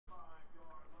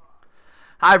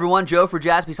Hi everyone, Joe for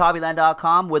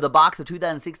JaspysHobbyland.com with a box of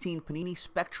 2016 Panini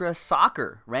Spectra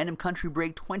Soccer. Random Country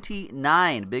Break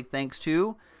 29. Big thanks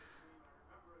to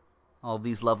all of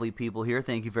these lovely people here.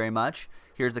 Thank you very much.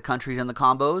 Here's the countries and the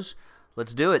combos.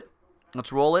 Let's do it.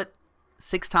 Let's roll it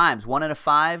 6 times. 1 and a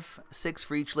 5, 6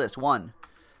 for each list. 1,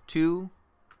 2,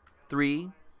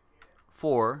 3,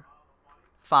 4,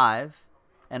 5,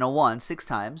 and a 1. 6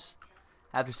 times.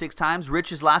 After 6 times,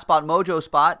 Rich's last spot mojo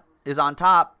spot is on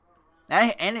top.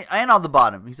 And on the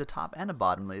bottom. He's a top and a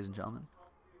bottom, ladies and gentlemen.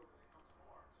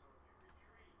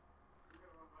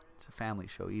 It's a family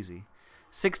show, easy.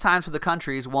 6 times for the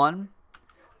countries. 1,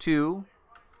 2,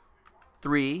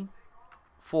 3,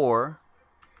 4,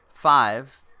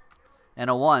 5, and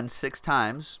a 1. 6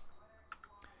 times.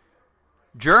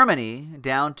 Germany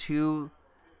down to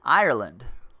Ireland.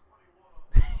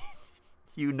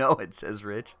 You know it, says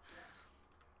Rich.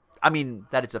 I mean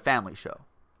that it's a family show.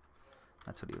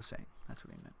 That's what he was saying. That's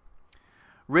what he meant.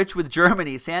 Rich with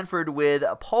Germany, Sanford with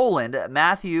Poland,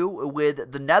 Matthew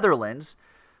with the Netherlands,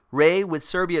 Ray with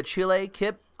Serbia, Chile,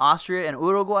 Kip, Austria, and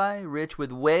Uruguay, Rich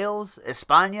with Wales,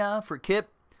 España for Kip,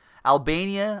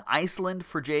 Albania, Iceland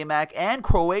for J-Mac, and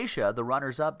Croatia, the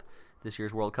runners-up this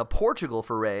year's World Cup, Portugal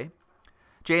for Ray,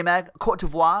 J-Mac, Cote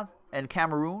d'Ivoire, and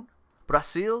Cameroon,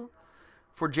 Brazil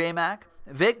for J-Mac,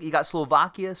 Vic, you got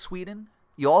Slovakia, Sweden,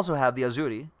 you also have the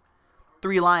Azzurri,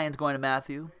 3 Lions going to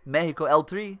Matthew. Mexico,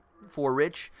 L3 for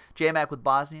Rich. J-Mac with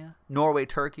Bosnia. Norway,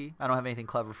 Turkey. I don't have anything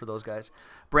clever for those guys.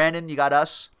 Brandon, you got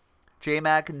us.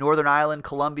 J-Mac, Northern Ireland,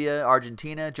 Colombia,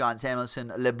 Argentina. John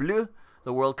Samuelson, Le Bleu,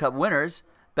 the World Cup winners.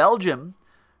 Belgium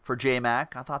for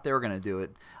J-Mac. I thought they were going to do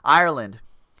it. Ireland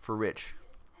for Rich.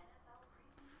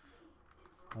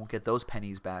 Won't get those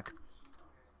pennies back.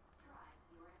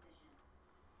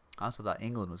 I also thought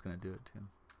England was going to do it too.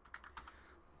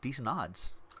 Decent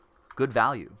odds. Good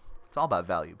value. It's all about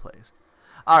value plays.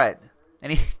 All right.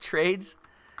 Any trades?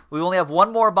 We only have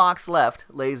one more box left,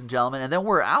 ladies and gentlemen, and then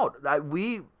we're out.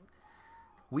 We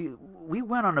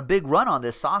went on a big run on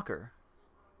this soccer,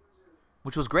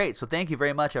 which was great. So thank you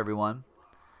very much, everyone.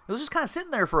 It was just kind of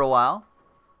sitting there for a while,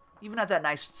 even at that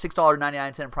nice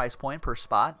 $6.99 price point per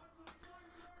spot.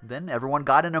 Then everyone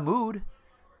got in a mood,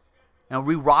 and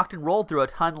we rocked and rolled through a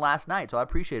ton last night. So I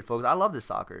appreciate it, folks. I love this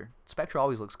soccer. Spectra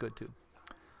always looks good, too.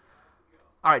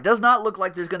 All right, does not look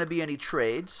like there's going to be any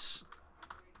trades.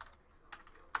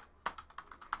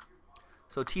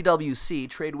 So TWC,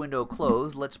 trade window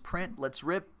closed. Let's print, let's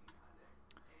rip.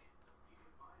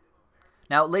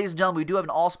 Now, ladies and gentlemen, we do have an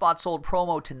all spot sold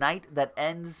promo tonight that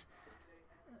ends,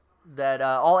 that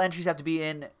all entries have to be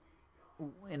in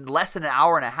less than an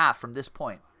hour and a half from this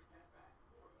point.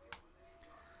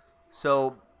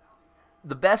 So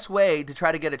the best way to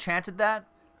try to get a chance at that,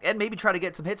 and maybe try to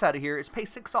get some hits out of here, is pay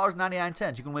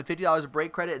 $6.99. You can win $50 of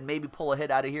break credit and maybe pull a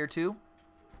hit out of here too.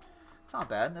 It's not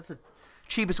bad. That's the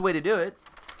cheapest way to do it.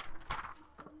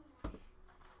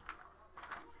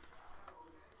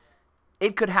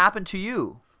 It could happen to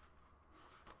you.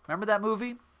 Remember that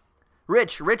movie?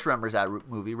 Rich remembers that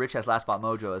movie. Rich has Last Spot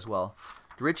Mojo as well.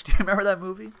 Rich, do you remember that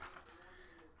movie?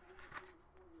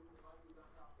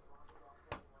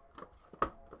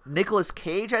 Nicolas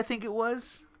Cage, I think it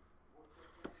was.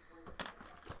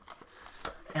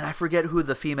 And I forget who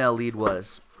the female lead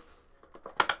was.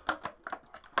 I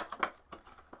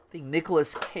think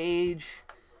Nicolas Cage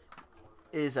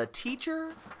is a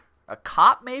teacher, a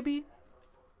cop maybe.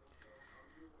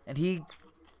 And he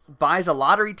buys a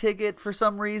lottery ticket for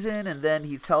some reason, and then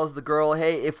he tells the girl,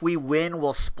 hey, if we win,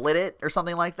 we'll split it, or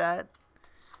something like that.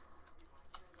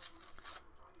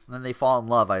 And then they fall in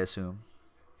love, I assume.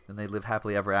 And they live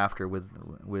happily ever after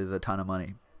with a ton of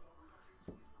money.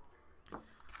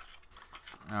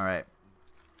 All right.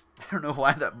 I don't know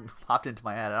why that popped into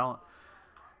my head.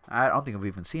 I don't think I've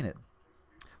even seen it.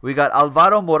 We got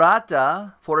Alvaro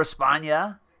Morata for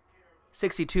España,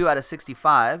 62 out of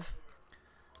 65.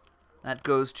 That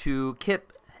goes to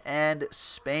Kip and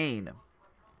Spain.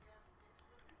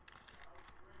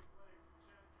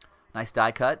 Nice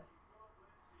die cut.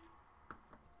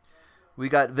 We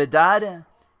got Vedad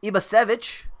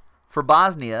Ibisevic for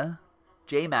Bosnia.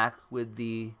 J-Mac with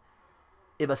the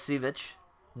Ibisevic.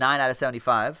 9 out of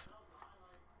 75.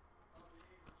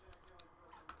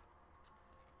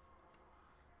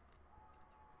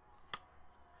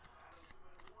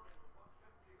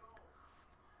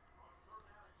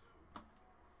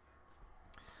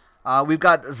 We've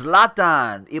got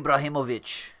Zlatan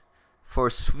Ibrahimovic for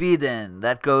Sweden.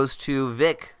 That goes to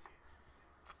Vic.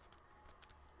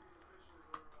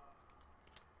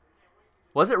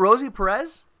 Was it Rosie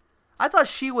Perez? I thought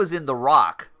she was in The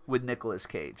Rock with Nicolas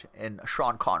Cage and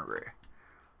Sean Connery.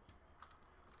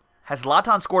 Has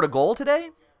Zlatan scored a goal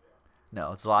today?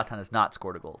 No, Zlatan has not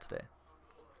scored a goal today.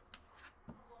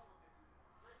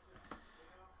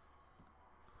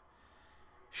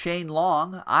 Shane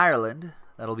Long, Ireland.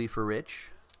 That'll be for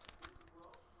Rich.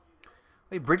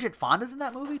 Wait, Bridget Fonda's in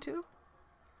that movie too?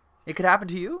 It could happen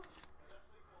to you?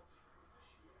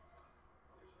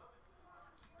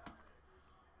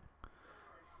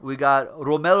 We got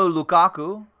Romelu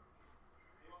Lukaku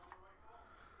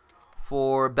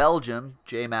for Belgium,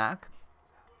 J-Mac.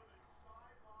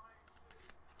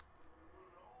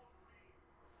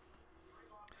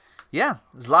 Yeah,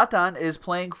 Zlatan is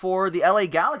playing for the LA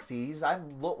Galaxies.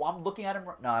 I'm looking at him.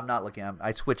 No, I'm not looking at him.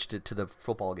 I switched it to the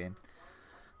football game,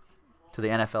 to the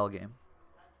NFL game.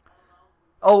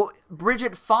 Oh,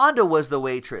 Bridget Fonda was the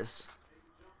waitress,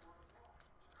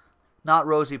 not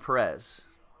Rosie Perez.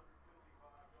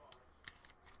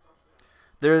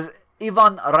 There's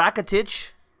Ivan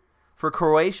Rakitic for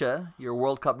Croatia, your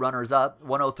World Cup runners-up,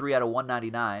 103 out of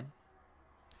 199.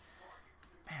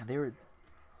 Man,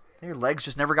 their legs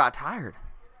just never got tired.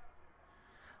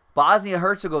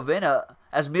 Bosnia-Herzegovina,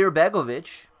 Asmir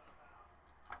Begovic.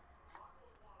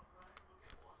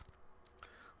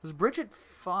 Was Bridget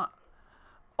Fonda...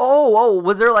 Oh,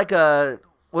 was there like a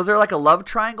love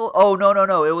triangle? Oh,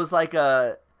 no. It was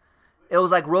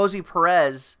like Rosie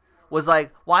Perez was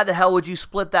like, why the hell would you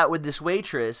split that with this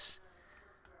waitress?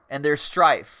 And there's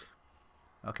strife.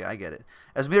 Okay, I get it.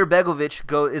 Asmir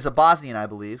Begovic is a Bosnian, I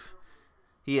believe.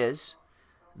 He is.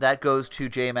 That goes to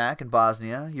J-Mac in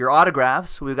Bosnia. Your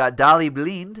autographs, we've got Dali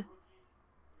Blind.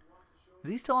 Is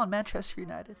he still on Manchester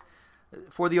United?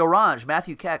 For the Orange,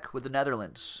 Matthew Keck with the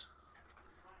Netherlands.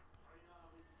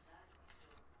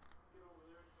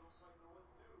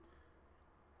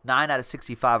 Nine out of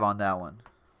 65 on that one.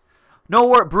 No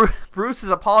worry, Bruce is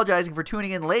apologizing for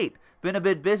tuning in late. Been a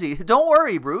bit busy. Don't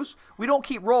worry, Bruce. We don't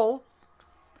keep roll.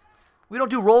 We don't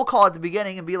do roll call at the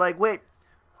beginning and be like, wait,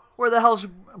 where the hell's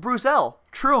Bruce L?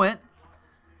 Truant.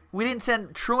 We didn't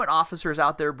send truant officers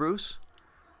out there, Bruce.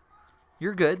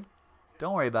 You're good.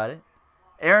 Don't worry about it.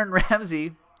 Aaron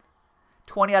Ramsey,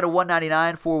 20 out of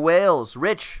 199 for Wales.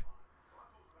 Rich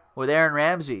with Aaron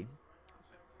Ramsey.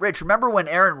 Rich, remember when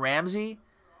Aaron Ramsey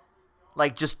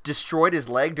just destroyed his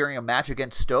leg during a match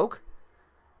against Stoke?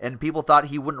 And people thought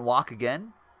he wouldn't walk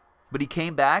again. But he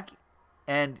came back,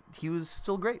 and he was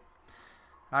still great.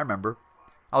 I remember.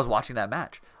 I was watching that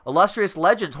match. Illustrious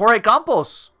Legends, Jorge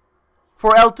Campos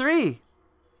for L3.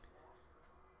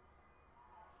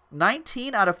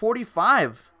 19 out of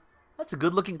 45. That's a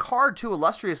good-looking card, too.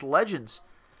 Illustrious Legends.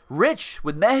 Rich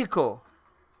with Mexico.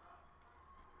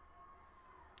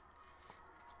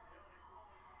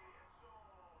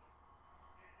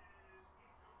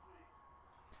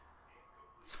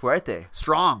 It's fuerte.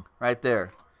 Strong right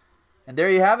there. And there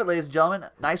you have it, ladies and gentlemen.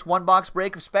 Nice one-box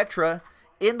break of Spectra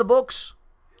in the books.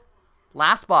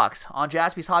 Last box on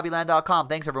JaspysHobbyland.com.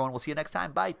 Thanks, everyone. We'll see you next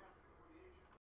time. Bye.